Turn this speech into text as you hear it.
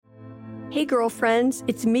Hey girlfriends,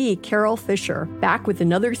 it's me, Carol Fisher, back with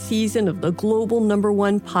another season of the global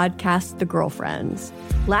 #1 podcast, The Girlfriends.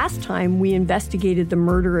 Last time, we investigated the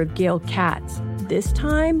murder of Gail Katz. This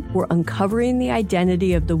time, we're uncovering the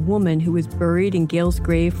identity of the woman who was buried in Gail's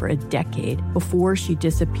grave for a decade before she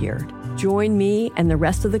disappeared. Join me and the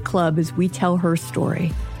rest of the club as we tell her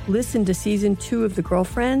story. Listen to Season 2 of The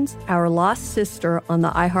Girlfriends, Our Lost Sister on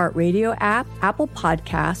the iHeartRadio app, Apple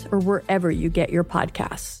Podcasts, or wherever you get your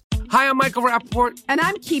podcasts. Hi, I'm Michael Rappaport. And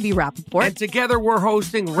I'm Kibi Rappaport. And together we're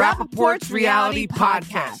hosting Rappaport's Reality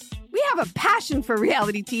Podcast. We have a passion for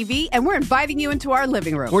reality TV, and we're inviting you into our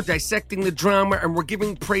living room. We're dissecting the drama, and we're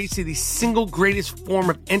giving praise to the single greatest form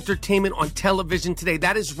of entertainment on television today.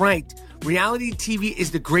 That is right. Reality TV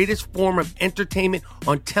is the greatest form of entertainment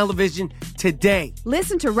on television today.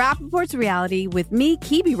 Listen to Rappaport's Reality with me,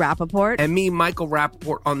 Kibi Rappaport. And me, Michael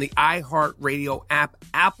Rappaport, on the iHeartRadio app,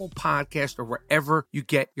 Apple Podcast, or wherever you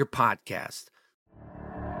get your podcast.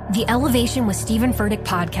 The Elevation with Stephen Furtick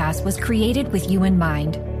podcast was created with you in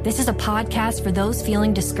mind. This is a podcast for those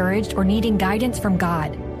feeling discouraged or needing guidance from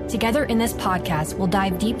God. Together in this podcast, we'll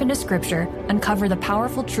dive deep into Scripture, uncover the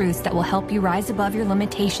powerful truths that will help you rise above your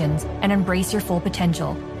limitations and embrace your full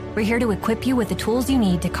potential. We're here to equip you with the tools you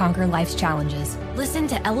need to conquer life's challenges. Listen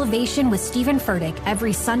to Elevation with Stephen Furtick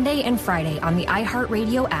every Sunday and Friday on the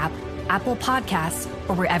iHeartRadio app, Apple Podcasts,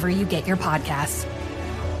 or wherever you get your podcasts.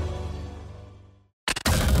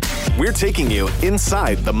 We're taking you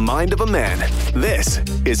inside the mind of a man. This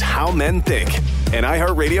is How Men Think, an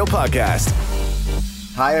iHeartRadio podcast.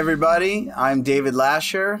 Hi, everybody. I'm David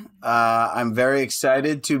Lasher. I'm very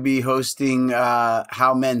excited to be hosting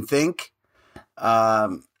How Men Think.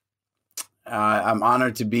 I'm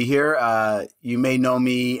honored to be here. You may know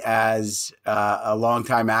me as a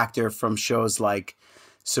longtime actor from shows like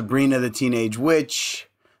Sabrina the Teenage Witch,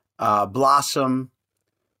 Blossom,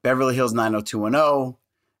 Beverly Hills 90210.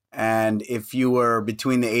 And if you were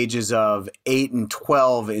between the ages of 8 and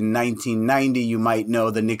 12 in 1990, you might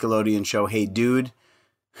know the Nickelodeon show Hey Dude,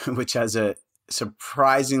 which has a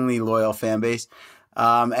surprisingly loyal fan base,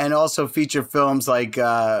 and also feature films like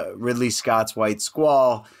Ridley Scott's White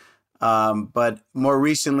Squall. But more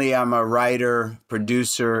recently, I'm a writer,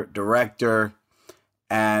 producer, director,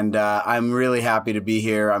 and I'm really happy to be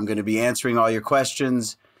here. I'm going to be answering all your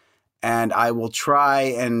questions, and I will try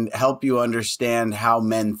and help you understand how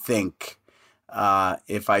men think,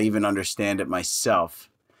 if I even understand it myself.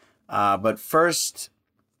 But first,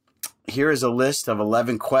 here is a list of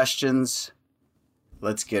 11 questions.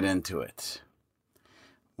 Let's get into it.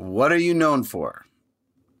 What are you known for?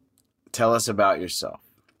 Tell us about yourself.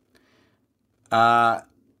 I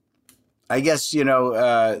guess,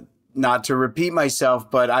 not to repeat myself,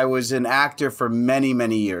 but I was an actor for many,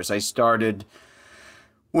 many years. I started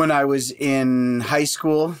when I was in high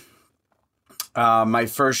school. My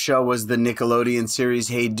first show was the Nickelodeon series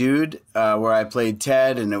Hey Dude, where I played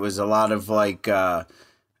Ted, and it was a lot of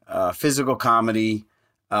physical comedy.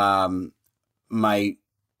 My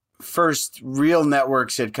first real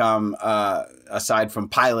network sitcom, aside from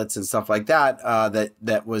pilots and stuff like that,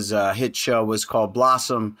 that was a hit show, was called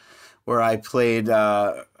Blossom, where I played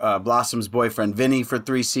Blossom's boyfriend Vinny for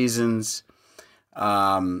 3 seasons.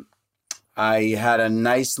 I had a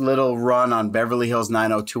nice little run on Beverly Hills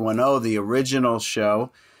 90210, the original show,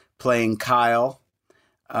 playing Kyle.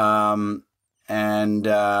 And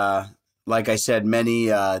like I said, many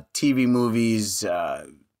TV movies,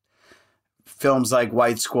 films like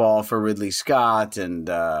White Squall for Ridley Scott. And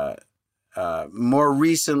more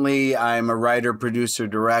recently, I'm a writer, producer,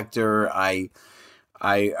 director. I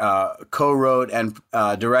co-wrote and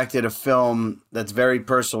directed a film that's very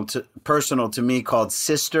personal to me called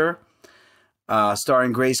Sister,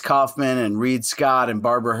 starring Grace Kaufman and Reed Scott and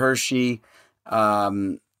Barbara Hershey,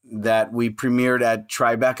 that we premiered at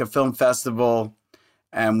Tribeca Film Festival,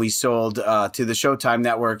 and we sold to the Showtime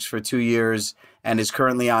networks for 2 years, and is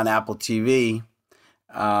currently on Apple TV.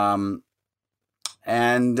 And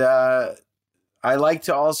I like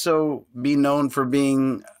to also be known for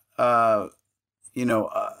being, a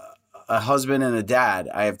husband and a dad.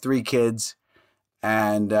 I have 3 kids,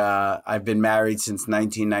 and I've been married since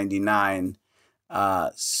 1999.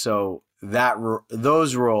 So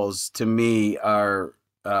those roles to me are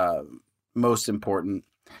most important.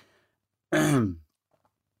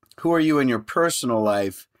 Who are you in your personal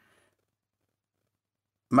life?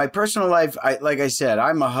 My personal life, like I said,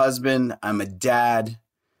 I'm a husband, I'm a dad,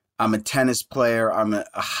 I'm a tennis player, I'm a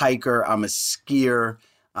hiker, I'm a skier,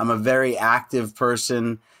 I'm a very active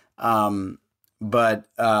person. But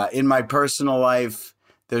in my personal life,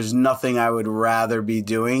 there's nothing I would rather be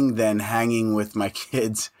doing than hanging with my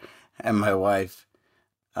kids and my wife.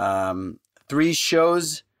 3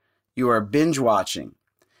 shows you are binge watching.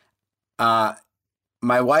 My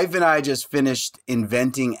wife and I just finished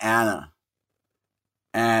Inventing Anna.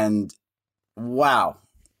 And wow,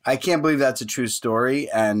 I can't believe that's a true story.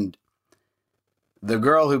 And the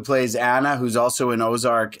girl who plays Anna, who's also in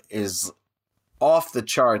Ozark, is off the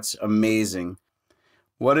charts amazing.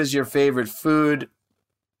 What is your favorite food?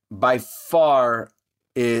 By far,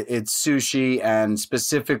 it's sushi, and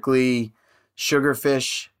specifically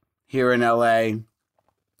Sugarfish here in LA,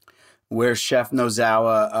 where Chef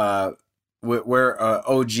Nozawa, we're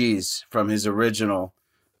OGs from his original.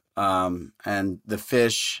 And the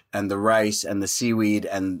fish and the rice and the seaweed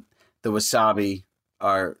and the wasabi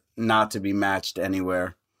are not to be matched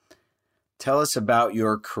anywhere. Tell us about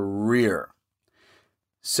your career.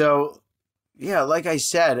 So, yeah, like I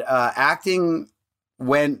said, acting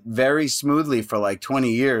went very smoothly for like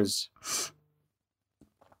 20 years.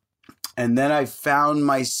 And then I found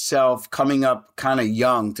myself coming up kind of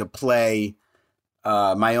young to play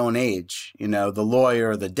my own age, you know, the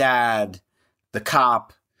lawyer, the dad, the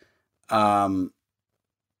cop.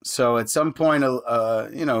 So at some point,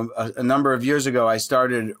 a number of years ago, I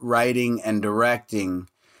started writing and directing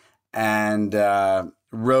and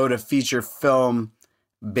wrote a feature film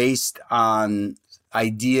based on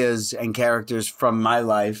ideas and characters from my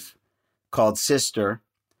life called Sister.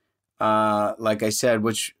 Like I said,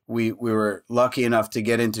 which we were lucky enough to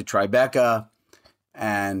get into Tribeca,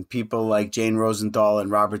 and people like Jane Rosenthal and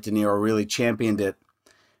Robert De Niro really championed it.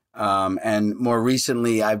 And more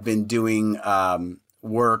recently, I've been doing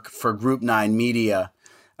work for Group 9 Media,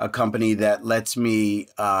 a company that lets me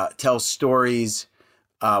tell stories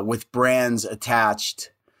with brands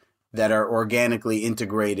attached that are organically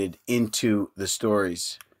integrated into the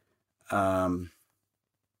stories.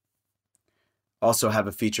 Also have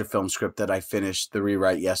a feature film script that I finished the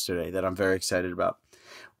rewrite yesterday that I'm very excited about.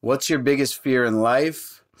 What's your biggest fear in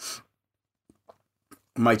life?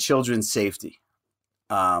 My children's safety.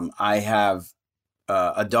 I have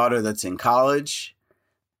a daughter that's in college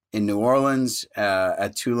in New Orleans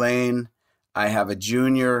at Tulane. I have a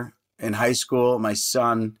junior in high school, my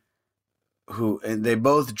son, and they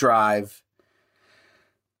both drive.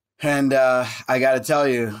 And I got to tell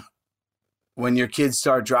you, when your kids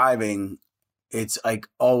start driving, it's like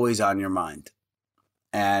always on your mind.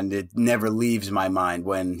 And it never leaves my mind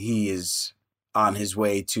when he is on his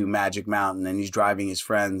way to Magic Mountain and he's driving his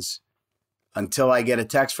friends. Until I get a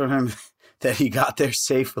text from him that he got there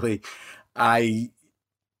safely,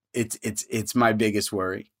 it's my biggest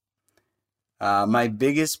worry. My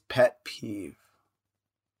biggest pet peeve.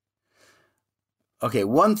 Okay,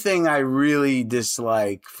 one thing I really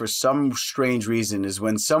dislike for some strange reason is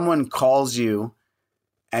when someone calls you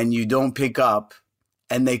and you don't pick up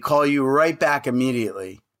and they call you right back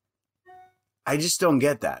immediately. I just don't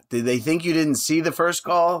get that. Did they think you didn't see the first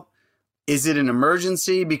call? Is it an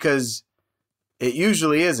emergency? Because it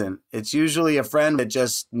usually isn't. It's usually a friend that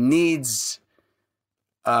just needs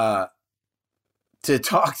to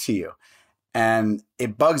talk to you. And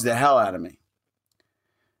it bugs the hell out of me.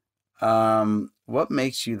 What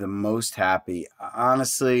makes you the most happy?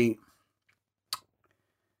 Honestly,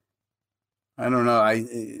 I don't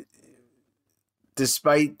know.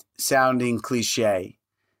 Despite sounding cliche,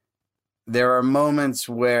 there are moments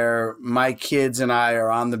where my kids and I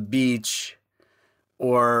are on the beach,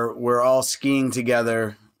 or we're all skiing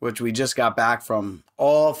together, which we just got back from,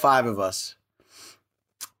 all 5 of us.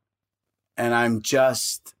 And I'm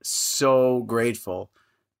just so grateful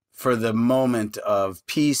for the moment of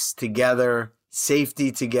peace together,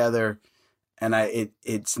 safety together. And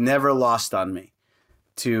it's never lost on me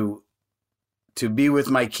to be with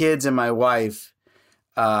my kids and my wife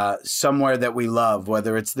somewhere that we love,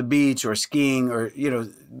 whether it's the beach or skiing or,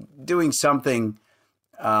 doing something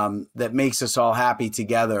that makes us all happy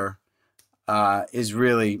together is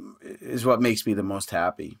what makes me the most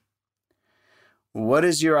happy. What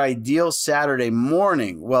is your ideal Saturday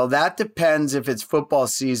morning? Well, that depends if it's football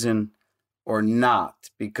season or not,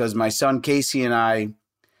 because my son Casey and I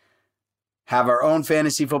have our own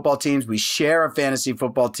fantasy football teams. We share a fantasy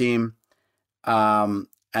football team, and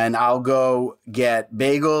I'll go get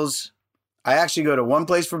bagels. I actually go to one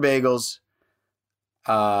place for bagels,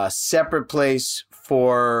 a separate place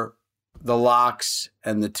for the lox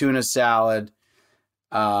and the tuna salad,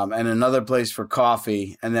 and another place for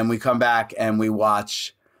coffee. And then we come back and we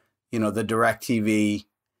watch, the DirecTV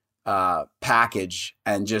package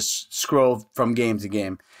and just scroll from game to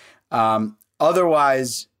game.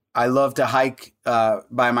 Otherwise, I love to hike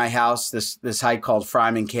by my house, this hike called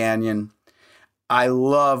Fryman Canyon. I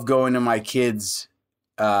love going to my kids'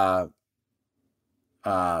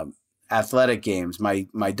 athletic games.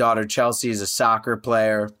 My daughter Chelsea is a soccer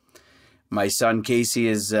player. My son Casey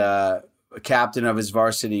is a captain of his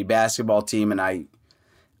varsity basketball team, and I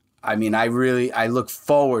look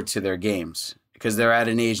forward to their games because they're at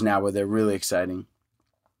an age now where they're really exciting.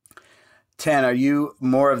 10, are you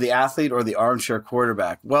more of the athlete or the armchair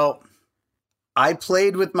quarterback? Well, I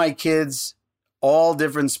played with my kids all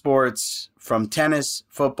different sports, from tennis,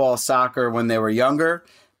 football, soccer when they were younger.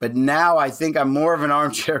 But now I think I'm more of an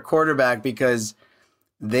armchair quarterback because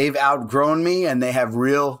they've outgrown me and they have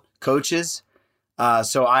real coaches.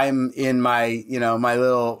 So I'm in my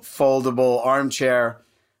little foldable armchair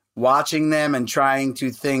watching them and trying to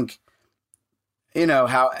think,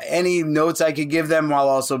 how any notes I could give them while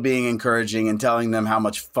also being encouraging and telling them how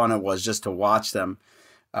much fun it was just to watch them.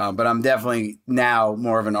 But I'm definitely now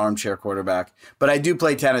more of an armchair quarterback. But I do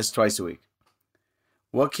play tennis twice a week.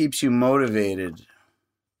 What keeps you motivated?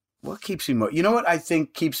 You know what I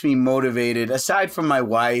think keeps me motivated, aside from my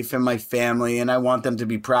wife and my family, and I want them to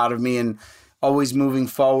be proud of me and always moving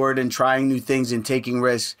forward and trying new things and taking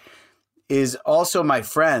risks, is also my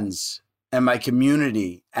friends and my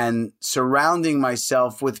community and surrounding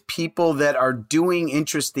myself with people that are doing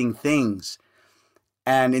interesting things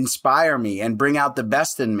and inspire me and bring out the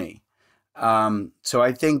best in me. So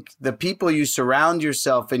I think the people you surround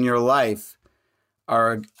yourself in your life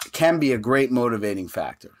can be a great motivating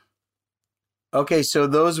factor. Okay, so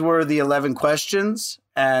those were the 11 questions,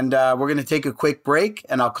 and we're going to take a quick break,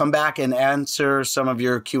 and I'll come back and answer some of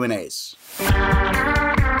your Q&As.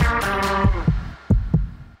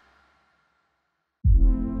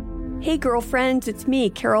 Hey, girlfriends, it's me,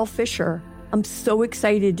 Carol Fisher. I'm so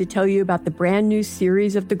excited to tell you about the brand new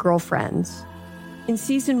series of The Girlfriends. In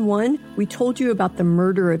season 1, we told you about the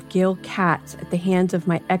murder of Gail Katz at the hands of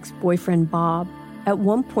my ex-boyfriend, Bob. At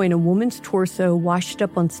one point, a woman's torso washed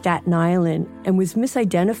up on Staten Island and was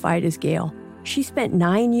misidentified as Gail. She spent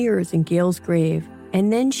 9 years in Gail's grave,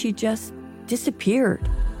 and then she just disappeared.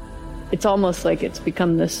 It's almost like it's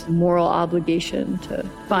become this moral obligation to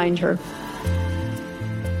find her.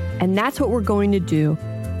 And that's what we're going to do.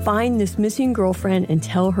 Find this missing girlfriend and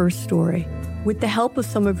tell her story. With the help of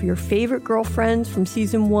some of your favorite girlfriends from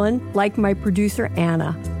season 1, like my producer,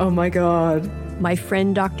 Anna. Oh my God. My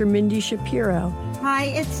friend, Dr. Mindy Shapiro. Hi,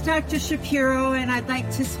 it's Dr. Shapiro, and I'd like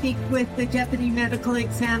to speak with the Deputy Medical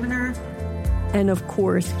Examiner. And of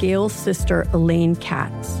course, Gail's sister, Elaine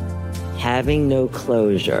Katz. Having no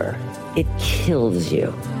closure, it kills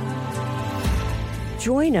you.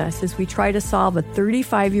 Join us as we try to solve a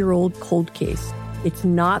 35-year-old cold case. It's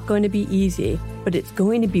not going to be easy, but it's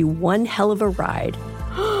going to be one hell of a ride.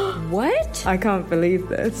 What? I can't believe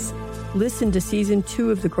this. Listen to season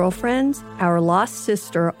 2 of The Girlfriends, Our Lost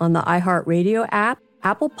Sister on the iHeartRadio app,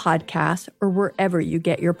 Apple Podcasts, or wherever you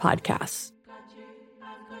get your podcasts.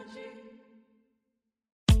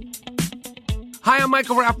 Hi, I'm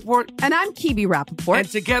Michael Rappaport. And I'm Kibi Rappaport. And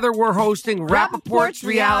together we're hosting Rappaport's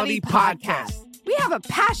Reality Podcast. We have a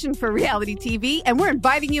passion for reality TV, and we're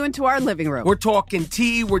inviting you into our living room. We're talking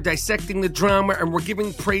tea, we're dissecting the drama, and we're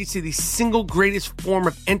giving praise to the single greatest form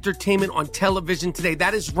of entertainment on television today.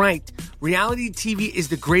 That is right. Reality TV is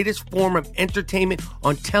the greatest form of entertainment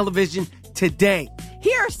on television today.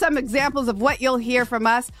 Here are some examples of what you'll hear from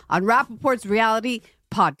us on Rappaport's Reality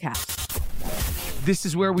Podcast. This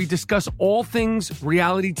is where we discuss all things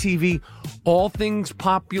reality TV, all things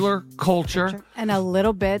popular culture. And a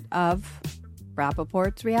little bit of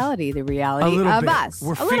Rappaport's reality, the reality of us.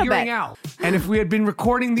 We're figuring out. And if we had been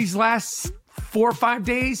recording these last 4 or 5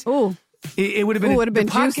 days, it would have been, the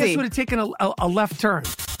podcast juicy. would have taken a left turn.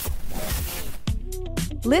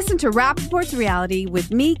 Listen to Rappaport's Reality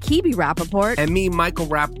with me, Kibi Rappaport. And me, Michael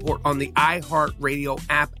Rappaport, on the iHeartRadio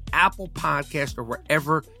app, Apple Podcast, or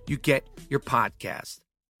wherever you get your podcast.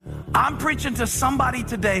 I'm preaching to somebody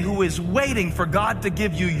today who is waiting for God to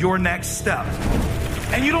give you your next step.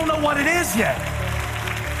 And you don't know what it is yet.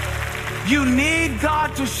 You need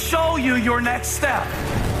God to show you your next step.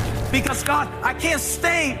 Because God, I can't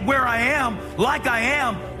stay where I am, like I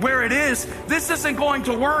am, where it is. This isn't going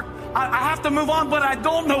to work. I have to move on, but I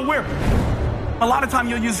don't know where. A lot of time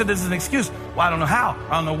you'll use it as an excuse. Well, I don't know how.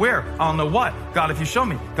 I don't know where. I don't know what. God, if you show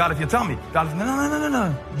me. God, if you tell me. God, if...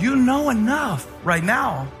 No. You know enough right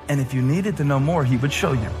now. And if you needed to know more, he would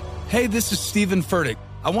show you. Hey, this is Stephen Furtick.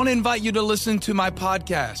 I want to invite you to listen to my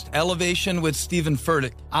podcast, Elevation with Stephen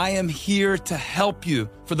Furtick. I am here to help you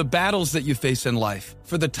for the battles that you face in life,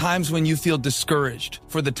 for the times when you feel discouraged,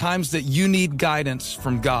 for the times that you need guidance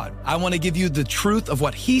from God. I want to give you the truth of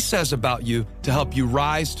what He says about you to help you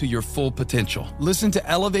rise to your full potential. Listen to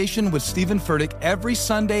Elevation with Stephen Furtick every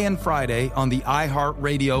Sunday and Friday on the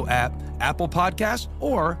iHeartRadio app, Apple Podcasts,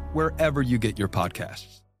 or wherever you get your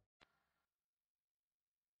podcasts.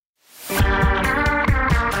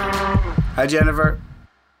 Hi, Jennifer.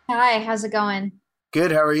 Hi, how's it going?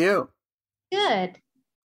 Good. How are you? Good.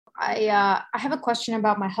 I have a question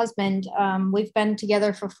about my husband. We've been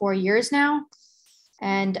together for 4 years now,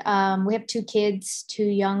 and we have 2 kids, 2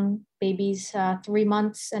 young babies, 3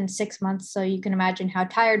 months and 6 months. So you can imagine how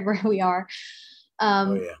tired we are.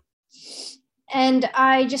 And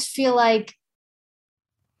I just feel like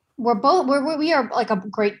we are like a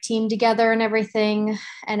great team together and everything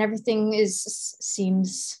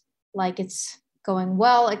seems like it's going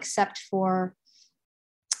well, except for,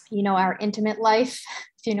 our intimate life,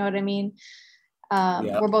 if you know what I mean.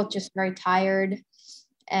 We're both just very tired.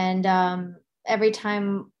 And every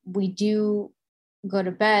time we do go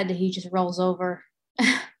to bed, he just rolls over,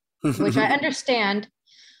 which I understand.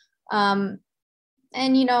 And,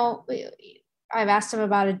 I've asked him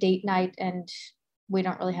about a date night and we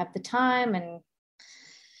don't really have the time. And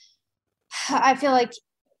I feel like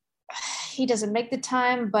he doesn't make the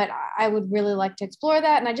time, but I would really like to explore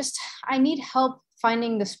that. And I need help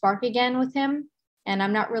finding the spark again with him. And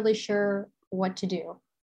I'm not really sure what to do.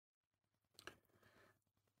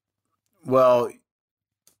 Well,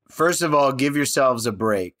 first of all, give yourselves a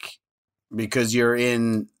break because you're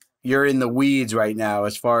in the weeds right now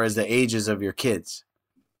as far as the ages of your kids.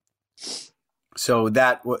 So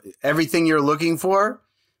that everything you're looking for,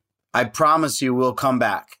 I promise you will come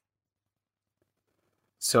back.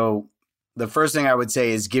 So the first thing I would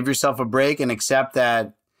say is give yourself a break and accept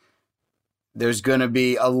that there's going to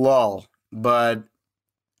be a lull. But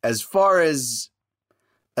as far as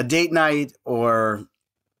a date night or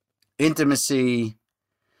intimacy,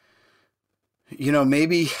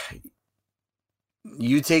 maybe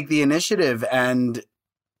you take the initiative and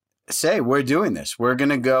say, we're doing this. We're going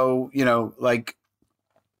to go, like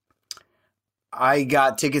I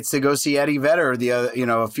got tickets to go see Eddie Vedder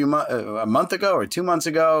a month ago or 2 months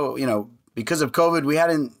ago, because of COVID, we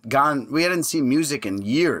hadn't seen music in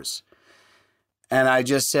years. And I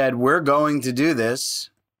just said, we're going to do this.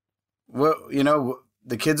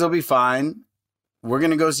 The kids will be fine. We're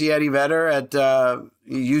going to go see Eddie Vedder at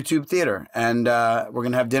YouTube Theater. And we're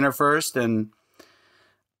going to have dinner first. And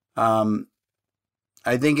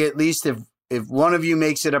I think at least if one of you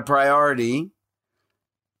makes it a priority,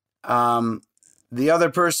 the other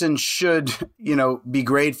person should, be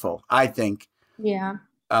grateful, I think. Yeah.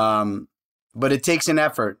 But it takes an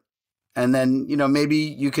effort. And then, maybe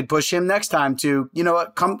you could push him next time to,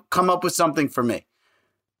 come up with something for me.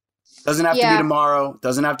 Doesn't have to be tomorrow.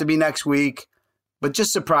 Doesn't have to be next week. But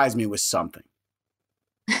just surprise me with something.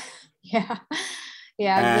 Yeah.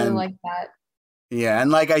 Yeah, I really like that. Yeah.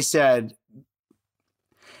 And like I said,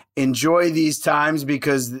 enjoy these times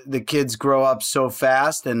because the kids grow up so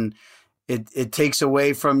fast and it takes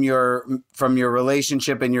away from your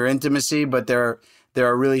relationship and your intimacy. But there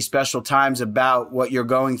are really special times about what you're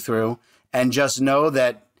going through. And just know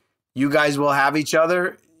that you guys will have each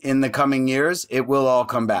other in the coming years. It will all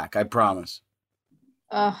come back. I promise.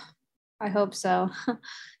 I hope so.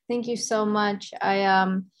 Thank you so much.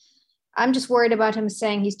 I'm just worried about him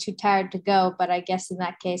saying he's too tired to go. But I guess in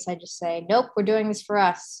that case, I just say, nope, we're doing this for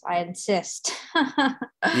us. I insist.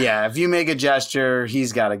 Yeah. If you make a gesture,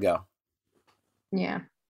 he's got to go. Yeah.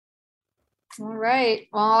 All right.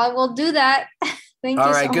 Well, I will do that. Thank you.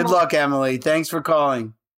 All right. so Good much. luck, Emily. Thanks for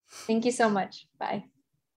calling. Thank you so much. Bye.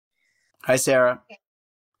 Hi, Sarah.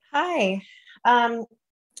 Hi.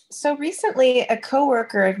 So recently, a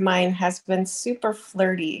coworker of mine has been super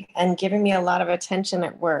flirty and giving me a lot of attention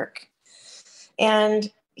at work.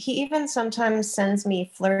 And he even sometimes sends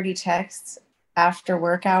me flirty texts after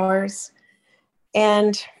work hours.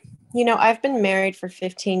 And, I've been married for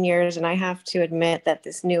 15 years, and I have to admit that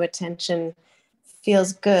this new attention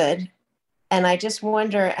feels good. And I just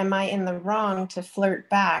wonder, am I in the wrong to flirt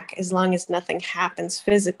back as long as nothing happens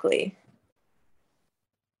physically?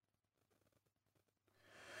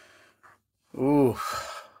 Ooh.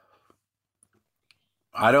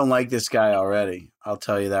 I don't like this guy already. I'll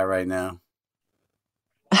tell you that right now.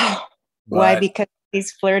 Why? Because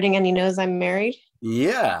he's flirting and he knows I'm married?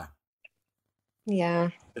 Yeah. Yeah.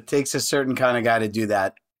 It takes a certain kind of guy to do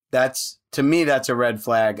that. To me, that's a red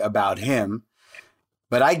flag about him.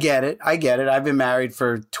 But I get it. I've been married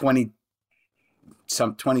for 22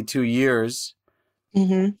 some 22 years.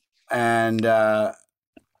 Mm-hmm. And I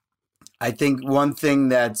think one thing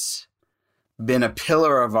that's been a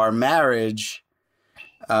pillar of our marriage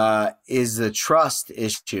is the trust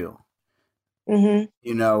issue. Mm-hmm.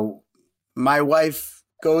 You know, my wife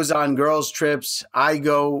goes on girls' trips. I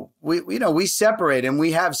go, we separate and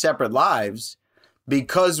we have separate lives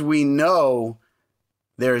because we know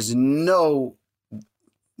there's no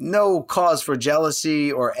cause for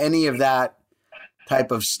jealousy or any of that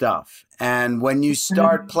type of stuff. And when you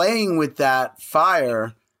start playing with that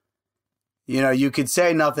fire, you know, you could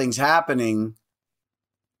say nothing's happening,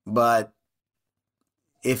 but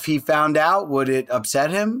if he found out, would it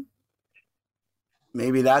upset him?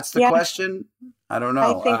 Maybe that's the question. I don't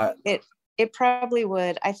know. I think it probably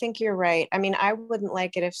would. I think you're right. I mean, I wouldn't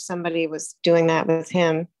like it if somebody was doing that with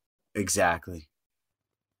him. Exactly.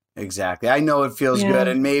 I know it feels good,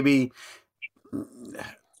 and maybe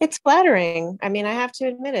it's flattering. I mean, I have to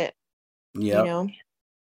admit it. Yeah. You know.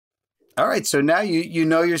 All right. So now you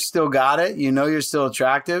know you're still got it. You know you're still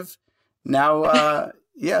attractive. Now,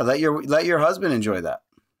 let your husband enjoy that.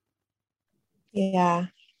 Yeah,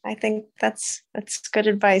 I think that's good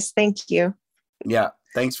advice. Thank you. Yeah.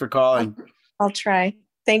 Thanks for calling. I'll try.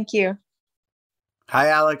 Thank you. Hi,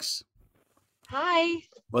 Alex. Hi.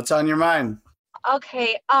 What's on your mind?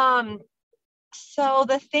 Okay. So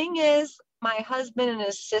the thing is, my husband and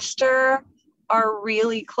his sister are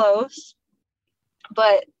really close,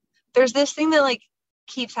 but there's this thing that like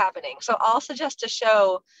keeps happening. So I'll suggest a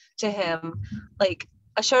show to him, like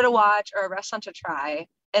a show to watch or a restaurant to try.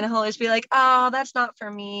 And he'll always be like, oh, that's not for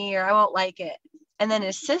me, or I won't like it. And then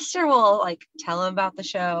his sister will like tell him about the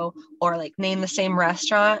show or like name the same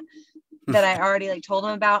restaurant that I already like told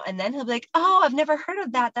him about. And then he'll be like, oh, I've never heard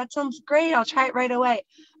of that. That sounds great. I'll try it right away.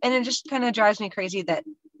 And it just kind of drives me crazy that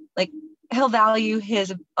like he'll value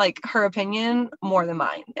his, like her opinion more than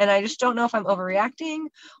mine. And I just don't know if I'm overreacting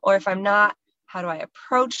or if I'm not. How do I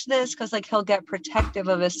approach this? Because like he'll get protective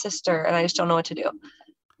of his sister and I just don't know what to do.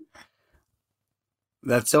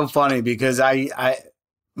 That's so funny because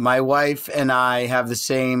my wife and I have the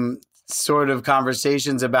same sort of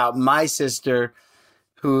conversations about my sister,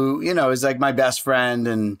 who, you know, is like my best friend,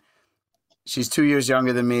 and she's 2 years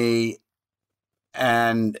younger than me.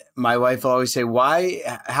 And my wife will always say,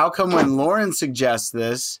 how come when Lauren suggests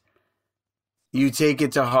this, you take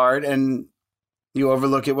it to heart and you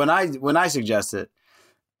overlook it when I suggest it?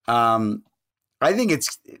 I think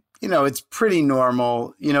it's, you know, it's pretty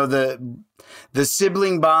normal. You know, the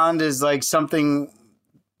sibling bond is like something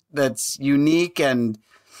that's unique, and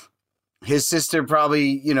his sister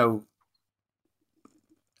probably,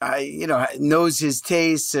 knows his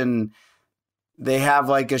tastes, and they have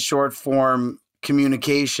like a short form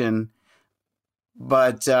communication.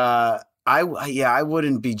 But I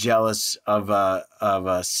wouldn't be jealous of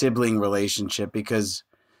a sibling relationship because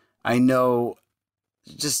I know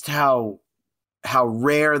just how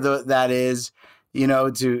rare that is, you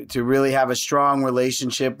know, to really have a strong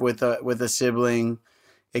relationship with a sibling.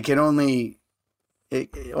 It can only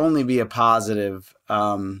be a positive.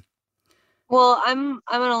 Well, I'm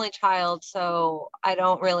an only child, so I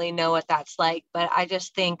don't really know what that's like, but I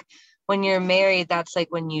just think when you're married, that's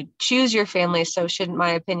like when you choose your family. So shouldn't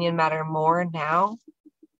my opinion matter more now?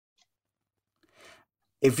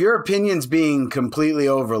 If your opinion's being completely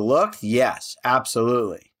overlooked, yes,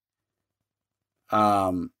 absolutely.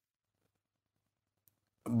 But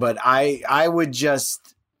I would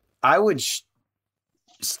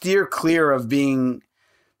steer clear of being,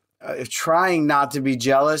 trying not to be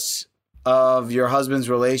jealous of your husband's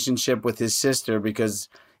relationship with his sister because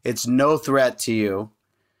it's no threat to you.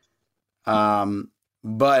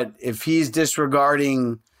 But if he's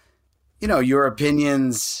disregarding, you know, your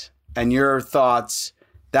opinions and your thoughts,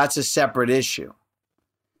 that's a separate issue.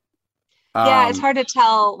 Yeah, it's hard to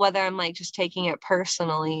tell whether I'm like just taking it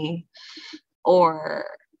personally or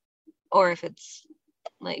if it's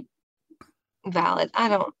like valid. I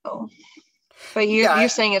don't know. But you're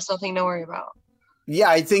saying it's nothing to worry about. Yeah,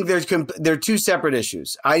 I think they're two separate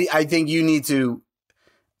issues. I think you need to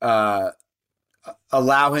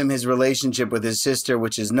allow him his relationship with his sister,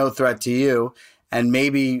 which is no threat to you, and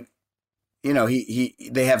maybe, you know,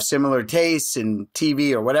 they have similar tastes in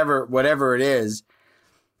TV or whatever it is.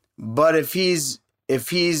 But if he's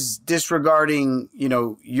disregarding, you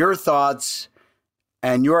know, your thoughts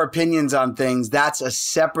and your opinions on things, that's a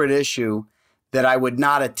separate issue that I would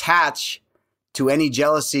not attach to any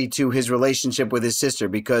jealousy to his relationship with his sister,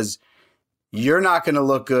 because you're not going to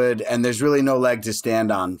look good and there's really no leg to stand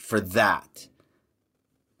on for that.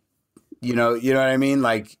 You know what I mean?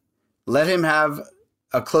 Like, let him have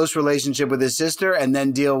a close relationship with his sister and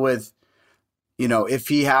then deal with, if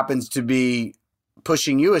he happens to be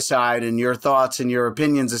pushing you aside and your thoughts and your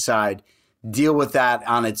opinions aside, deal with that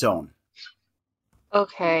on its own.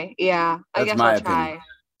 Okay. Yeah. I That's guess my I'll try. opinion.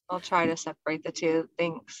 I'll try to separate the two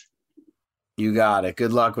things. You got it.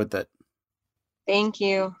 Good luck with it. Thank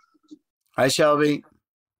you. Hi, Shelby.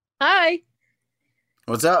 Hi.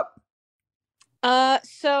 What's up?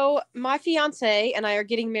 So my fiance and I are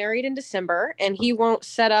getting married in December, and he won't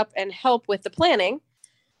set up and help with the planning.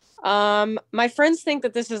 My friends think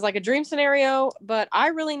that this is like a dream scenario, but I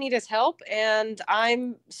really need his help, and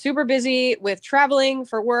I'm super busy with traveling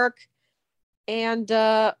for work. And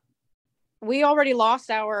we already lost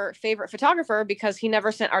our favorite photographer because he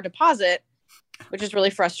never sent our deposit, which is really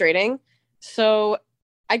frustrating. So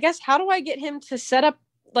I guess, how do I get him to step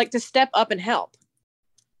up and help?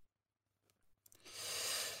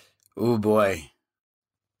 Oh boy.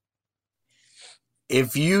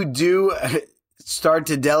 If you do start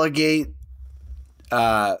to delegate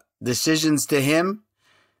decisions to him,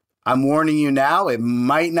 I'm warning you now, it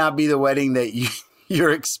might not be the wedding that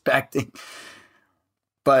you're expecting.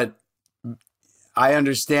 But I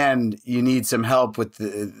understand you need some help with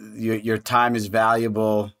your time is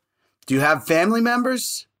valuable. Do you have family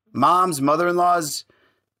members? Moms, mother-in-laws?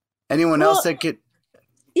 Anyone else that could?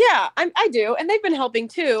 Yeah, I do. And they've been helping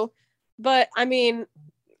too. But I mean,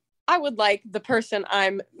 I would like the person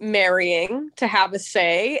I'm marrying to have a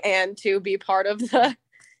say and to be part of the,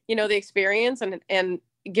 the experience and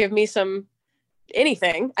give me some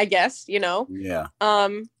anything, I guess, Yeah.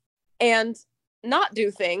 And not do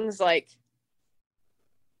things like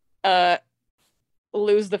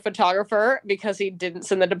lose the photographer because he didn't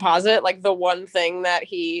send the deposit, like the one thing that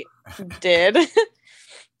he did.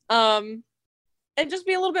 And just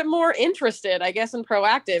be a little bit more interested, I guess, and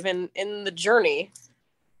proactive in the journey.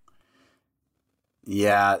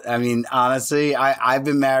 Yeah, I mean, honestly, I've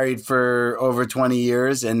been married for over 20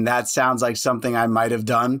 years, and that sounds like something I might have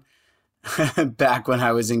done back when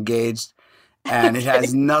I was engaged. And it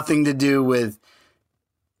has nothing to do with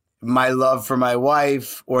my love for my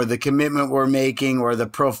wife or the commitment we're making or the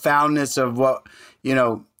profoundness of what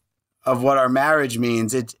our marriage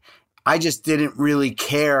means. I just didn't really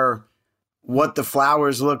care what the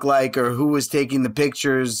flowers look like or who was taking the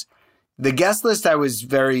pictures. The guest list I was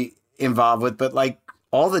very involved with, but like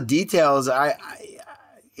all the details, I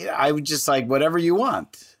would just like whatever you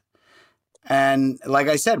want. And like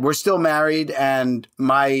I said, we're still married, and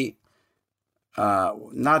my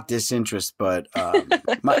not disinterest, but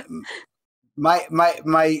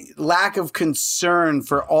my lack of concern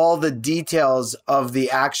for all the details of the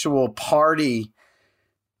actual party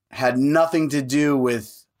had nothing to do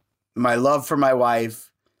with my love for my wife,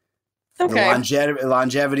 the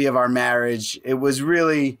longevity of our marriage. It was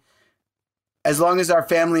really, as long as our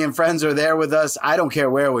family and friends are there with us, I don't care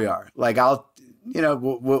where we are. Like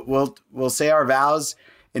we'll say our vows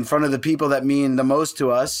in front of the people that mean the most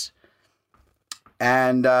to us.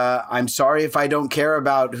 And I'm sorry if I don't care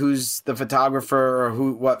about who's the photographer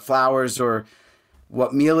or what flowers or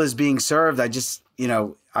what meal is being served. I just,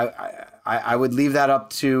 I would leave that up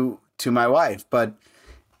to my wife. But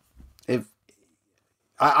if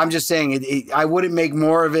I'm just saying, I wouldn't make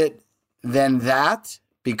more of it than that,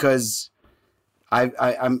 because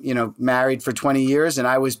I'm married for 20 years, and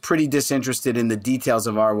I was pretty disinterested in the details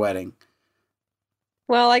of our wedding.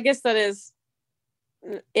 Well, I guess that is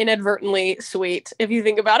inadvertently sweet if you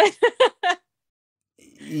think about it.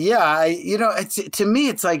 Yeah, to me,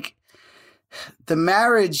 it's like the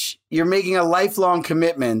marriage, you're making a lifelong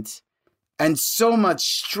commitment, and so much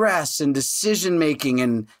stress and decision making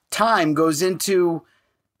and time goes into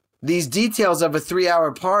these details of a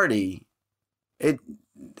 3-hour party.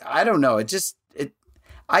 I don't know.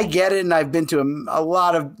 I get it. And I've been to a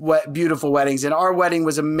lot of beautiful weddings, and our wedding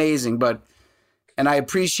was amazing, and I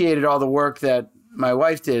appreciated all the work that my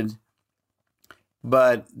wife did.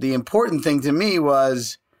 But the important thing to me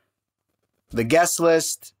was the guest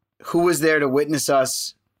list, who was there to witness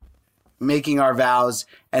us making our vows,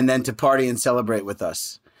 and then to party and celebrate with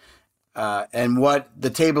us. And what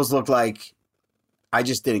the tables looked like, I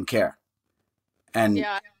just didn't care. And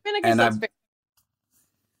yeah, I guess that's fair.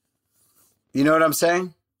 You know what I'm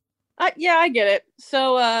saying? Yeah, I get it.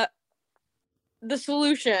 So the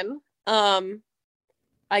solution,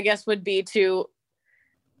 I guess, would be to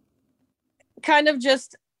kind of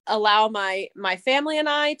just allow my family and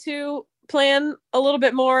I to plan a little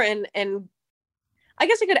bit more, and I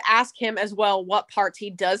guess I could ask him as well what parts he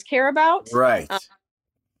does care about. Right.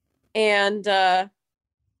 And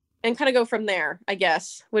kind of go from there, I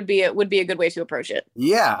guess, would be a good way to approach it.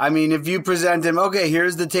 Yeah. I mean, if you present him, okay,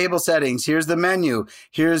 here's the table settings, here's the menu,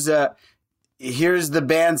 here's here's the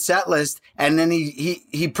band set list, and then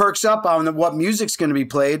he perks up on what music's going to be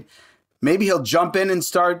played. Maybe he'll jump in and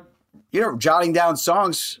start, jotting down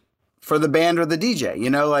songs for the band or the DJ.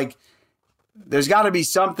 Like there's got to be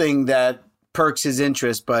something that perks his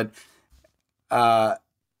interest, but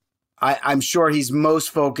I'm sure he's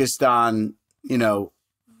most focused on,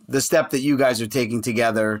 the step that you guys are taking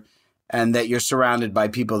together, and that you're surrounded by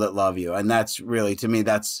people that love you. And that's really, to me,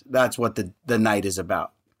 that's what the night is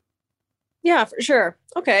about. Yeah, for sure.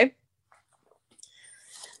 Okay.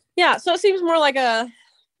 Yeah. So it seems more like a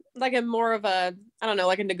more of a, I don't know,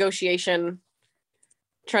 like a negotiation,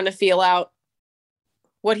 trying to feel out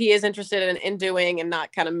what he is interested in doing and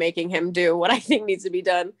not kind of making him do what I think needs to be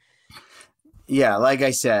done. Yeah. Like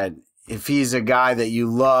I said, if he's a guy that you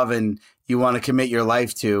love and you want to commit your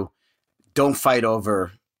life to, don't fight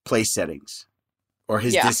over place settings or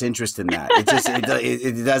his disinterest in that. It just,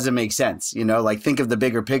 it doesn't make sense. Like think of the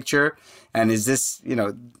bigger picture. And is this,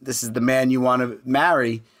 this is the man you want to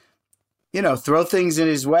marry, throw things in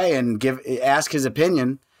his way and ask his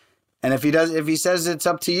opinion. And if he says it's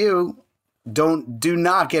up to you, do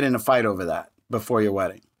not get in a fight over that before your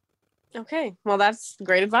wedding. Okay. Well, that's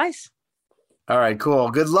great advice. All right, cool.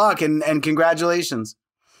 Good luck and congratulations.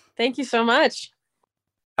 Thank you so much.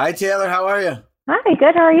 Hi, Taylor. How are you? Hi,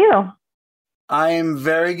 good. How are you? I am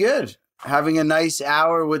very good. Having a nice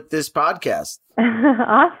hour with this podcast.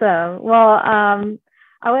 Awesome. Well, I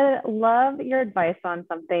would love your advice on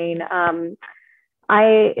something. Just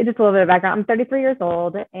a little bit of background. I'm 33 years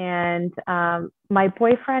old, and my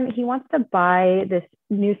boyfriend, he wants to buy this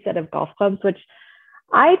new set of golf clubs, which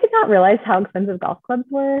I did not realize how expensive golf clubs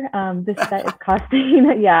were. This set is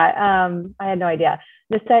costing, I had no idea.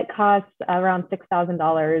 This set costs around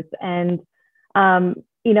 $6,000, and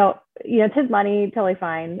it's his money, totally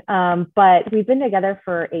fine. But we've been together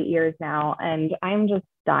for 8 years now, and I'm just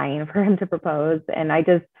dying for him to propose. And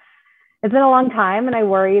it's been a long time, and I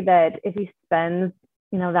worry that if he spends,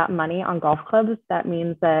 that money on golf clubs, that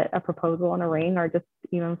means that a proposal and a ring are just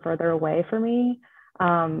even further away for me.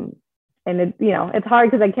 And it's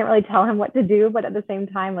hard because I can't really tell him what to do, but at the same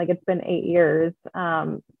time, like it's been 8 years,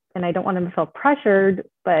 and I don't want him to feel pressured,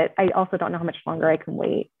 but I also don't know how much longer I can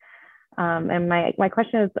wait. And my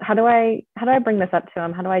question is, how do I bring this up to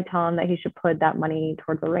him? How do I tell him that he should put that money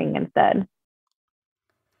towards a ring instead?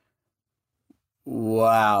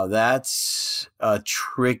 Wow, that's a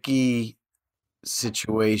tricky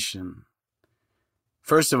situation.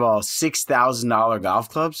 First of all, $6,000 golf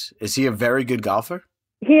clubs. Is he a very good golfer?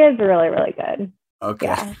 He is really, really good. Okay.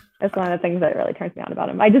 Yeah, that's one of the things that really turns me on about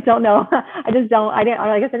him. I just don't know. I guess I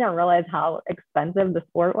didn't realize how expensive the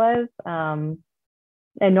sport was. And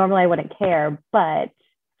normally I wouldn't care, but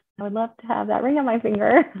I would love to have that ring on my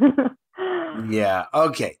finger. Yeah.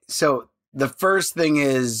 Okay. So the first thing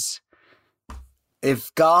is,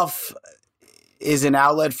 if golf is an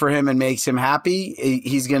outlet for him and makes him happy,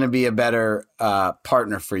 he's going to be a better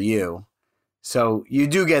partner for you. So you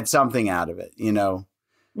do get something out of it,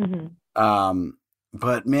 Mm-hmm.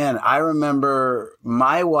 But man, I remember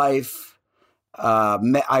my wife,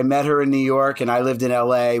 I met her in New York and I lived in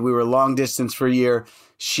LA. We were long distance for a year.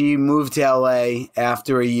 She moved to LA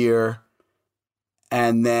after a year.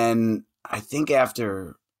 And then I think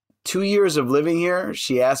after 2 years of living here,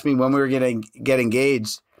 she asked me when we were going to get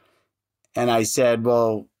engaged. And I said,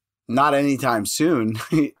 well, not anytime soon.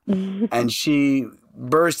 And she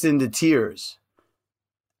burst into tears.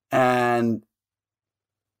 And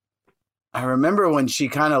I remember when she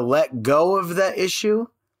kind of let go of that issue,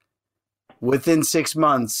 within 6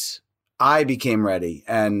 months, I became ready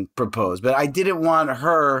and proposed. But I didn't want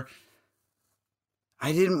her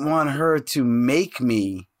to make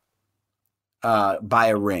me buy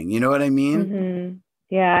a ring. You know what I mean? Mm-hmm.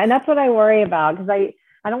 Yeah. And that's what I worry about, because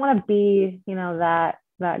I don't want to be,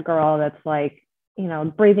 that girl that's like,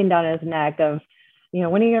 breathing down his neck of,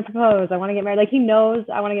 when are you going to propose? I want to get married. Like, he knows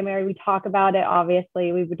I want to get married. We talk about it.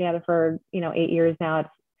 Obviously, we've been together for, 8 years now. It's,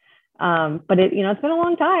 but it's been a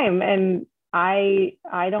long time, and I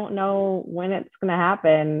don't know when it's going to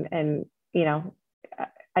happen. And,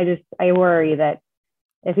 I worry that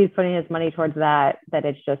if he's putting his money towards that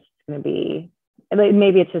it's just going to be,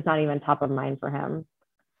 maybe it's just not even top of mind for him.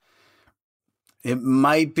 It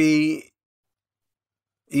might be,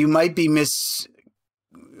 you might be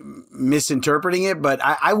misinterpreting it, but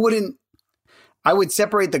I would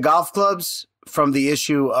separate the golf clubs from the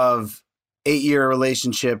issue of 8-year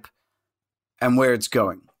relationship and where it's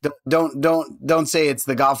going. Don't say it's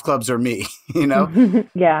the golf clubs or me,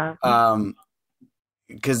 Yeah.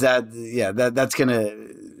 Because that's going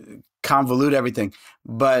to convolute everything.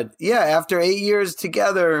 But yeah, after 8 years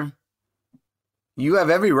together, you have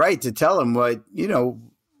every right to tell him what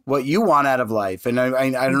you want out of life. And I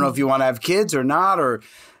don't know if you want to have kids or not, or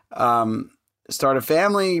start a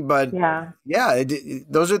family, but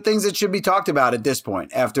those are things that should be talked about at this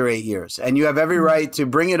point after 8 years. And you have every right to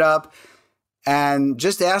bring it up and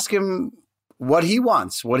just ask him what he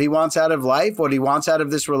wants out of life, what he wants out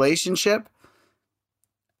of this relationship.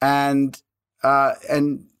 And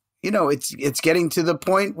it's getting to the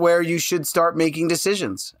point where you should start making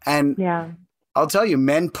decisions. And I'll tell you,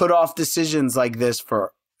 men put off decisions like this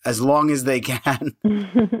for as long as they can.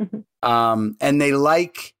 And they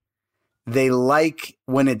like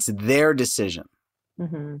when it's their decision.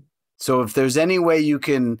 Mm-hmm. So if there's any way you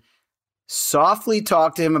can softly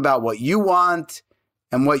talk to him about what you want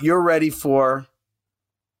and what you're ready for,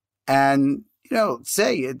 and,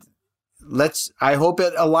 say it, I hope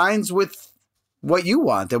it aligns with what you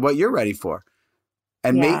want and what you're ready for.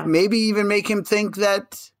 And maybe even make him think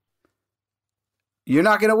that you're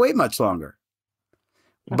not going to wait much longer.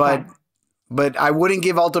 Okay. But I wouldn't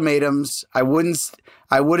give ultimatums. I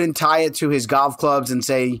wouldn't tie it to his golf clubs and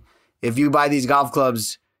say, if you buy these golf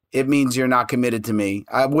clubs, it means you're not committed to me.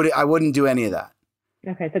 I wouldn't do any of that.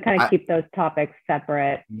 Okay, so kind of keep those topics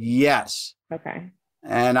separate. Yes. Okay.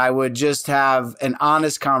 And I would just have an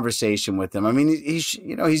honest conversation with him. I mean,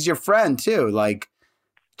 he's your friend too. Like,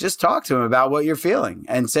 just talk to him about what you're feeling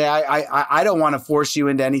and say, I don't want to force you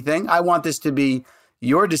into anything. I want this to be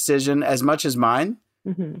your decision as much as mine.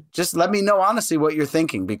 Mm-hmm. Just let me know honestly what you're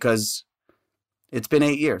thinking, because it's been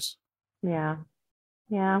 8 years. Yeah.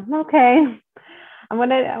 Okay. I'm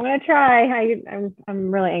gonna try.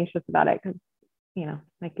 I'm really anxious about it because,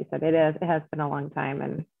 like you said, it has been a long time,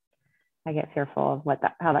 and I get fearful of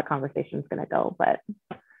how that conversation is going to go. But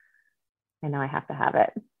I know I have to have it.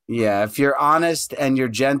 Yeah, if you're honest and you're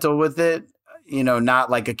gentle with it, not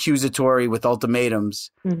like accusatory with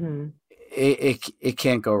ultimatums, mm-hmm. it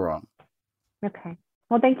can't go wrong. Okay.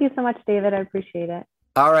 Well, thank you so much, David. I appreciate it.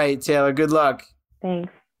 All right, Taylor. Good luck.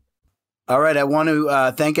 Thanks. All right. I want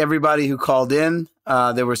to thank everybody who called in.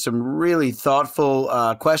 There were some really thoughtful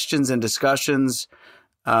questions and discussions.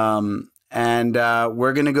 And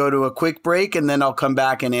we're going to go to a quick break, and then I'll come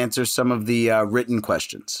back and answer some of the written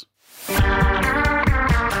questions.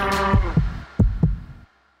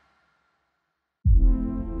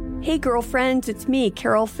 Hey, girlfriends, it's me,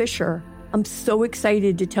 Carol Fisher. I'm so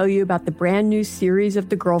excited to tell you about the brand new series of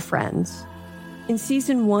The Girlfriends. In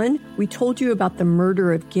season 1, we told you about the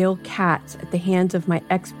murder of Gail Katz at the hands of my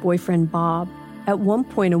ex-boyfriend, Bob. At one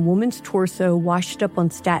point, a woman's torso washed up on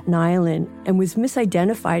Staten Island and was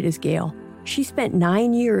misidentified as Gail. She spent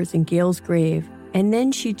 9 years in Gail's grave, and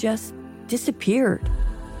then she just disappeared.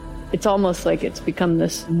 It's almost like it's become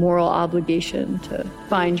this moral obligation to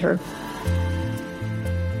find her.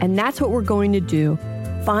 And that's what we're going to do.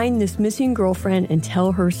 Find this missing girlfriend and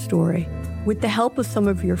tell her story. With the help of some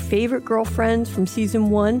of your favorite girlfriends from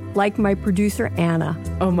season 1, like my producer, Anna.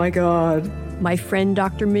 Oh my God. My friend,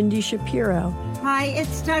 Dr. Mindy Shapiro. Hi,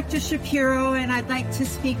 it's Dr. Shapiro, and I'd like to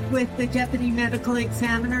speak with the deputy medical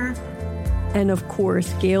examiner. And of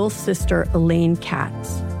course, Gail's sister, Elaine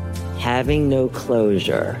Katz. Having no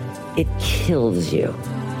closure, it kills you.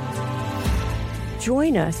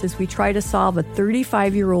 Join us as we try to solve a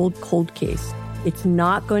 35-year-old cold case. It's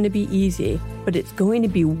not going to be easy, but it's going to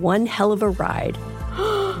be one hell of a ride.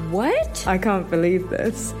 What? I can't believe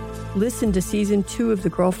this. Listen to season 2 of The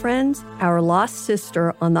Girlfriends, Our Lost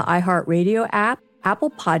Sister on the iHeartRadio app, Apple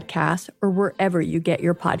Podcasts, or wherever you get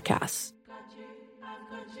your podcasts.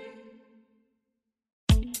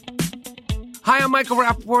 Hi, I'm Michael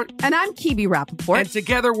Rappaport. And I'm Kibi Rappaport. And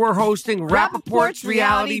together we're hosting Rappaport's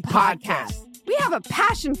Reality Podcast. We have a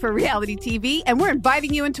passion for reality TV, and we're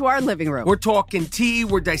inviting you into our living room. We're talking tea,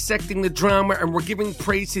 we're dissecting the drama, and we're giving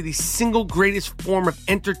praise to the single greatest form of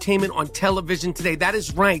entertainment on television today. That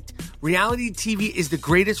is right. Reality TV is the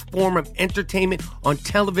greatest form of entertainment on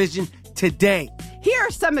television today. Here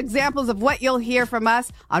are some examples of what you'll hear from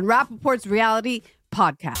us on Rappaport's Reality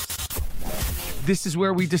Podcast. This is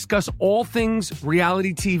where we discuss all things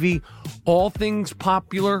reality TV, all things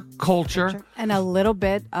popular culture. And a little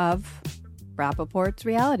bit of Rappaport's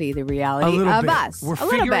reality, the reality of us. We're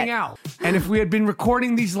figuring out. And if we had been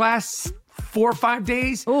recording these last 4 or 5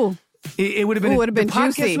 days, it would have been, the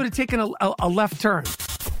podcast juicy. Would have taken a left turn.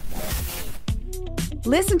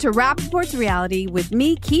 Listen to Rappaport's Reality with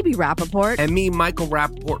me, Kibi Rappaport. And me, Michael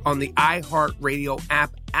Rappaport, on the iHeartRadio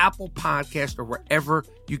app, Apple Podcast, or wherever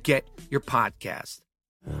you get your podcast.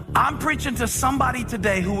 I'm preaching to somebody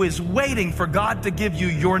today who is waiting for God to give you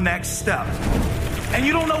your next step. And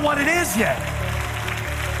you don't know what it is yet.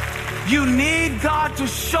 You need God to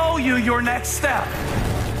show you your next step.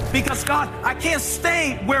 Because God, I can't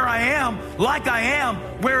stay where I am, like I am,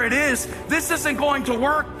 where it is. This isn't going to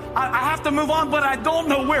work. I have to move on, but I don't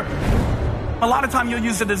know where. A lot of time you'll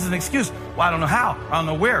use it as an excuse. Well, I don't know how. I don't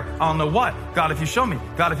know where. I don't know what. God, if you show me.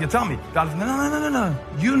 God, if you tell me. God, if... No.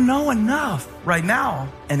 You know enough right now.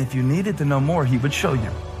 And if you needed to know more, he would show you.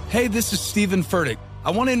 Hey, this is Stephen Furtick. I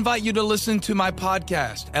want to invite you to listen to my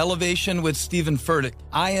podcast, Elevation with Stephen Furtick.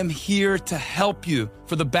 I am here to help you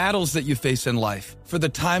for the battles that you face in life, for the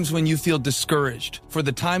times when you feel discouraged, for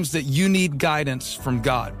the times that you need guidance from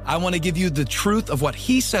God. I want to give you the truth of what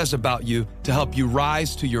he says about you to help you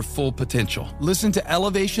rise to your full potential. Listen to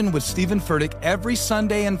Elevation with Stephen Furtick every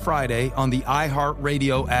Sunday and Friday on the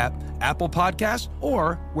iHeartRadio app, Apple Podcasts,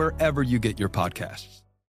 or wherever you get your podcasts.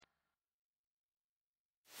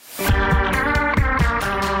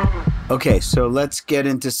 Okay, so let's get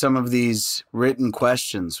into some of these written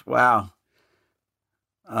questions. Wow.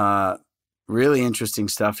 Really interesting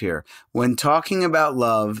stuff here. When talking about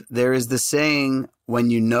love, there is the saying, when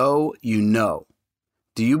you know, you know.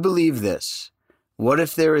 Do you believe this? What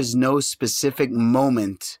if there is no specific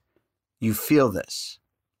moment you feel this?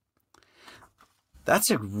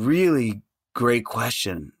 That's a really great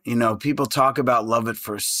question. You know, people talk about love at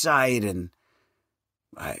first sight, and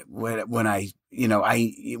when I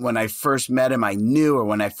first met him, I knew, or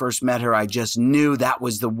when I first met her, I just knew that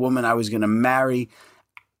was the woman I was going to marry.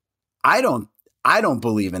 I don't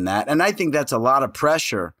believe in that. And I think that's a lot of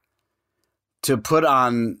pressure to put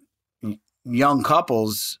on young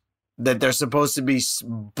couples, that they're supposed to be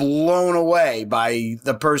blown away by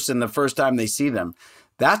the person the first time they see them.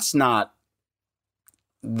 That's not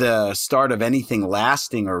the start of anything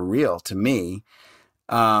lasting or real to me.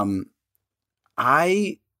 There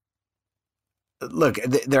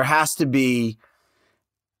has to be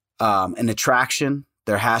an attraction.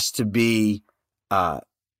 There has to be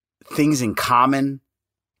things in common,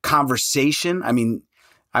 conversation. I mean,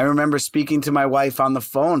 I remember speaking to my wife on the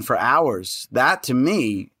phone for hours. That to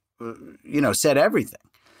me, said everything.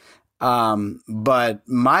 But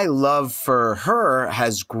my love for her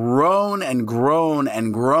has grown and grown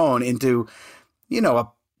and grown into,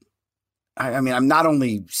 I'm not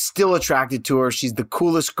only still attracted to her, she's the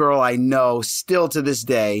coolest girl I know still to this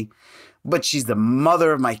day, but she's the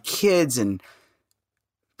mother of my kids, and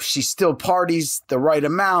she still parties the right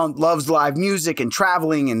amount, loves live music and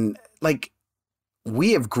traveling. And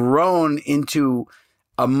we have grown into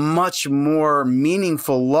a much more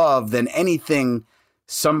meaningful love than anything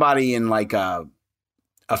somebody in a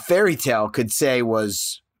fairy tale could say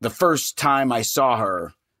was the first time I saw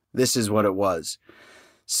her, this is what it was.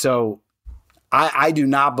 So I do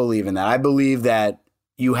not believe in that. I believe that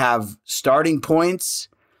you have starting points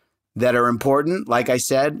that are important. Like I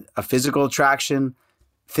said, a physical attraction,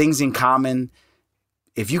 things in common.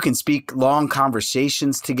 If you can speak long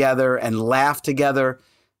conversations together and laugh together,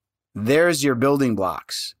 there's your building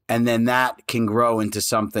blocks. And then that can grow into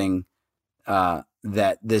something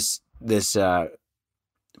that this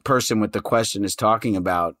person with the question is talking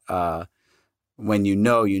about. When you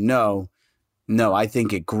know, you know. No, I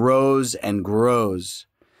think it grows and grows.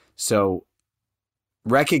 So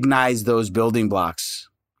recognize those building blocks,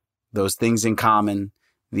 those things in common,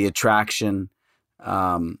 the attraction,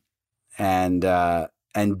 and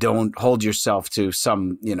don't hold yourself to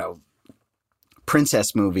some,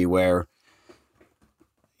 princess movie where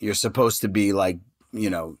you're supposed to be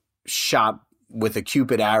shot with a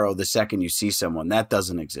Cupid arrow the second you see someone. That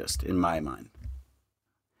doesn't exist in my mind.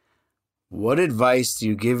 What advice do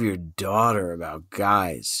you give your daughter about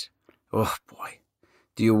guys? Oh, boy.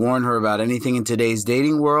 Do you warn her about anything in today's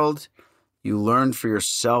dating world you learned for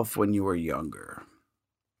yourself when you were younger?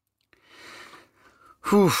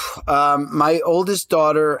 My oldest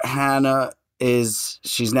daughter, Hannah,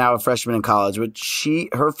 she's now a freshman in college, but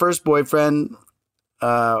her first boyfriend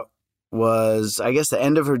was, I guess, the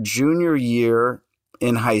end of her junior year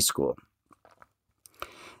in high school.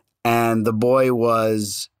 And the boy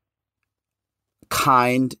was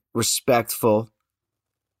kind, respectful,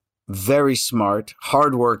 very smart,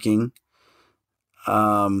 hardworking.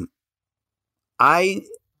 I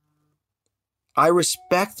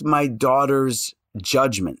respect my daughter's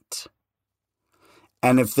judgment.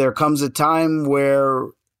 And if there comes a time where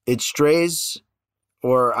it strays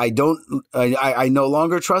or I no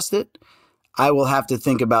longer trust it, I will have to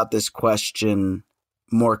think about this question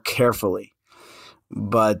more carefully.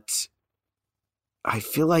 But I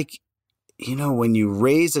feel like, when you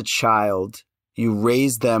raise a child, you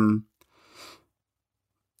raise them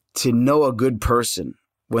to know a good person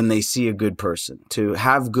when they see a good person, to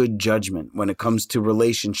have good judgment when it comes to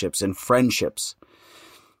relationships and friendships.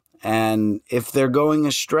 And if they're going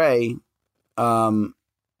astray,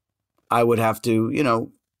 I would have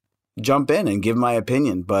to, jump in and give my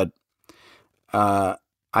opinion. But I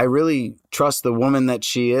really trust the woman that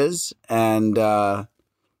she is. And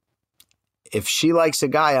if she likes a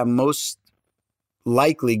guy, I'm most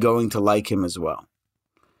likely going to like him as well.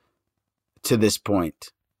 To this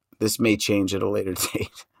point. This may change at a later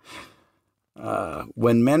date.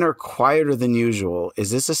 When men are quieter than usual,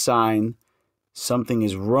 is this a sign something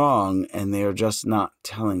is wrong and they are just not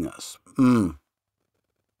telling us?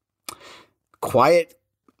 Quiet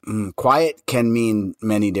can mean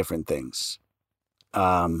many different things.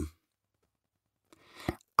 I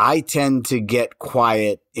tend to get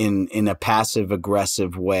quiet in a passive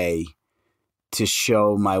aggressive way to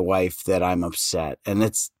show my wife that I'm upset. And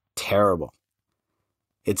it's terrible.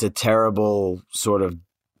 It's a terrible sort of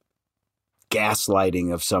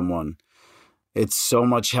gaslighting of someone. It's so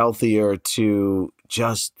much healthier to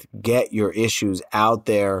just get your issues out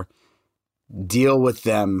there, deal with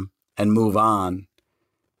them, and move on.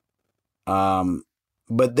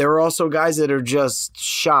 But there are also guys that are just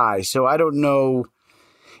shy. So I don't know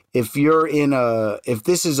if if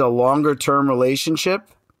this is a longer term relationship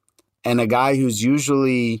and a guy who's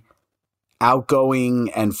usually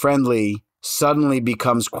outgoing and friendly suddenly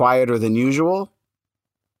becomes quieter than usual,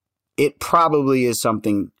 it probably is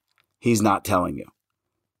something he's not telling you.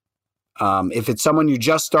 If it's someone you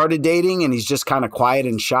just started dating and he's just kind of quiet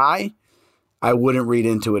and shy, I wouldn't read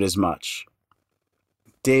into it as much.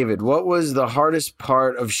 David, what was the hardest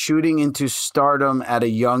part of shooting into stardom at a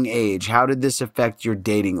young age? How did this affect your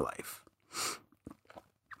dating life?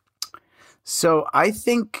 So I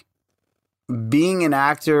think being an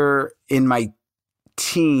actor in my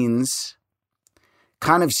teens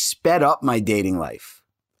kind of sped up my dating life,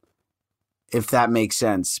 if that makes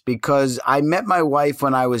sense, because I met my wife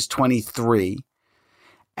when I was 23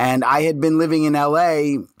 and I had been living in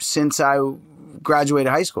LA since I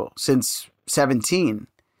graduated high school, since 17.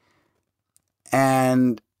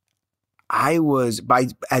 And I was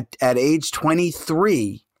at age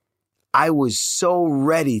 23, I was so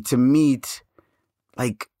ready to meet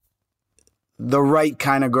like the right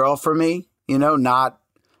kind of girl for me,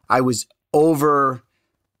 I was over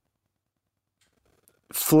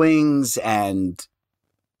flings and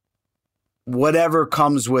whatever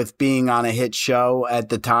comes with being on a hit show at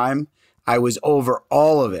the time. I was over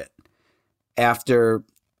all of it after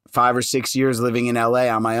 5 or 6 years living in LA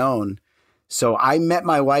on my own. So I met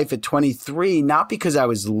my wife at 23, not because I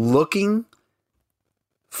was looking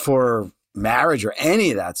for marriage or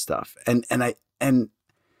any of that stuff. And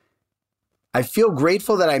I feel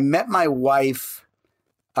grateful that I met my wife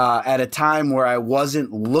at a time where I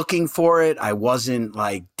wasn't looking for it. I wasn't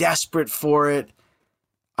like desperate for it.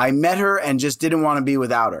 I met her and just didn't want to be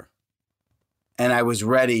without her. And I was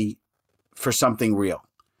ready for something real.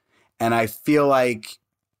 And I feel like,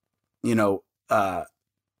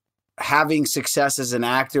 having success as an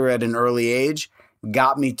actor at an early age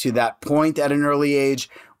got me to that point at an early age,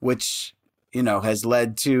 which, has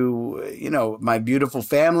led to, my beautiful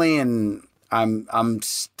family. And I'm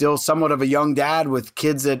still somewhat of a young dad with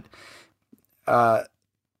kids that are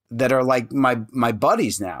like my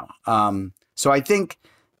buddies now. So I think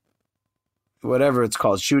whatever it's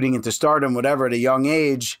called, shooting into stardom, whatever, at a young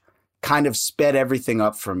age, kind of sped everything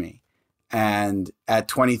up for me. And at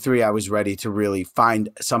 23, I was ready to really find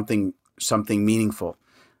something meaningful,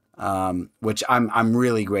 which I'm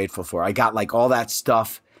really grateful for. I got like all that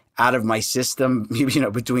stuff out of my system,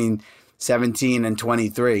 between 17 and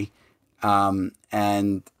 23.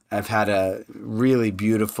 And I've had a really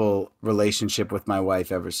beautiful relationship with my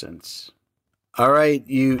wife ever since. All right,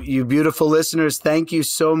 you beautiful listeners, thank you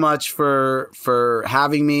so much for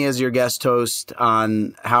having me as your guest host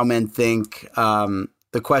on How Men Think.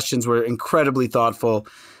 The questions were incredibly thoughtful,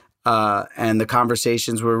 and the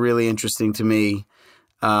conversations were really interesting to me.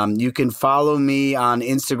 You can follow me on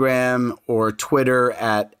Instagram or Twitter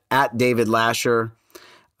at David Lasher.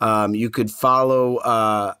 You could follow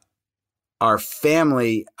our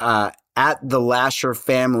family at the Lasher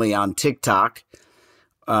Family on TikTok,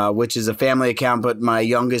 which is a family account, but my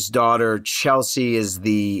youngest daughter, Chelsea, is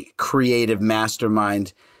the creative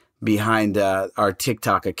mastermind behind our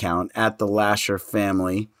TikTok account at the Lasher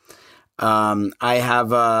Family. I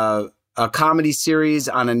have a comedy series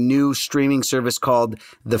on a new streaming service called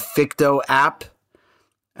the Ficto app.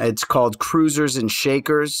 It's called Cruisers and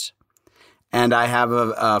Shakers. And I have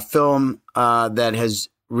a film that has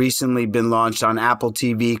recently been launched on Apple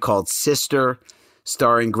TV called Sister,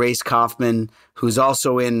 starring Grace Kaufman, who's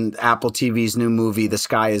also in Apple TV's new movie, The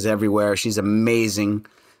Sky is Everywhere. She's amazing.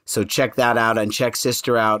 So check that out and check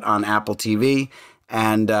Sister out on Apple TV.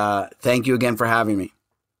 And thank you again for having me.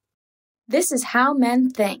 This is How Men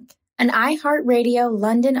Think, an iHeartRadio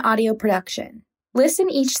London audio production. Listen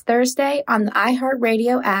each Thursday on the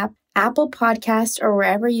iHeartRadio app, Apple Podcasts, or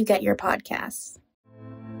wherever you get your podcasts.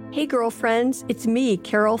 Hey girlfriends, it's me,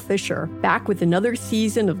 Carol Fisher, back with another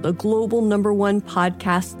season of the global #1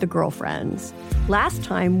 podcast, The Girlfriends. Last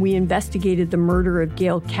time, we investigated the murder of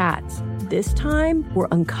Gail Katz. This time, we're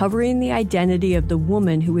uncovering the identity of the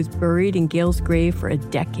woman who was buried in Gail's grave for a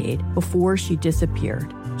decade before she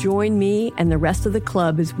disappeared. Join me and the rest of the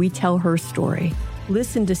club as we tell her story.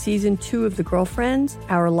 Listen to Season 2 of The Girlfriends,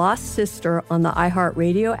 Our Lost Sister on the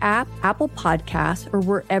iHeartRadio app, Apple Podcasts, or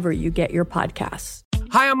wherever you get your podcasts.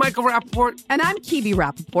 Hi, I'm Michael Rappaport. And I'm Kibi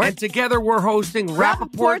Rappaport. And together we're hosting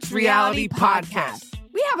Rappaport's Reality Podcast.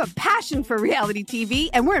 We have a passion for reality TV,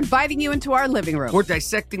 and we're inviting you into our living room. We're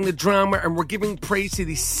dissecting the drama, and we're giving praise to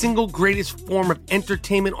the single greatest form of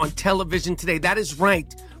entertainment on television today. That is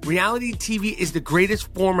right. Reality TV is the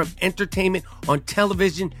greatest form of entertainment on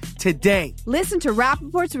television today. Listen to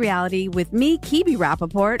Rappaport's Reality with me, Kibi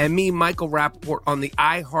Rappaport. And me, Michael Rappaport, on the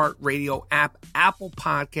iHeartRadio app, Apple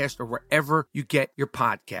Podcast, or wherever you get your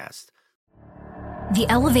podcast. The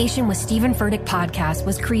Elevation with Stephen Furtick podcast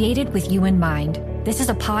was created with you in mind. This is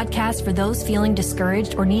a podcast for those feeling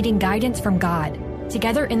discouraged or needing guidance from God.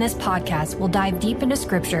 Together in this podcast, we'll dive deep into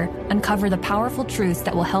Scripture, uncover the powerful truths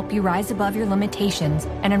that will help you rise above your limitations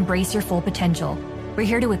and embrace your full potential. We're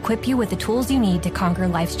here to equip you with the tools you need to conquer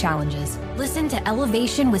life's challenges. Listen to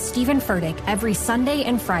Elevation with Stephen Furtick every Sunday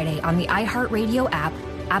and Friday on the iHeartRadio app,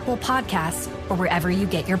 Apple Podcasts, or wherever you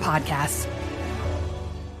get your podcasts.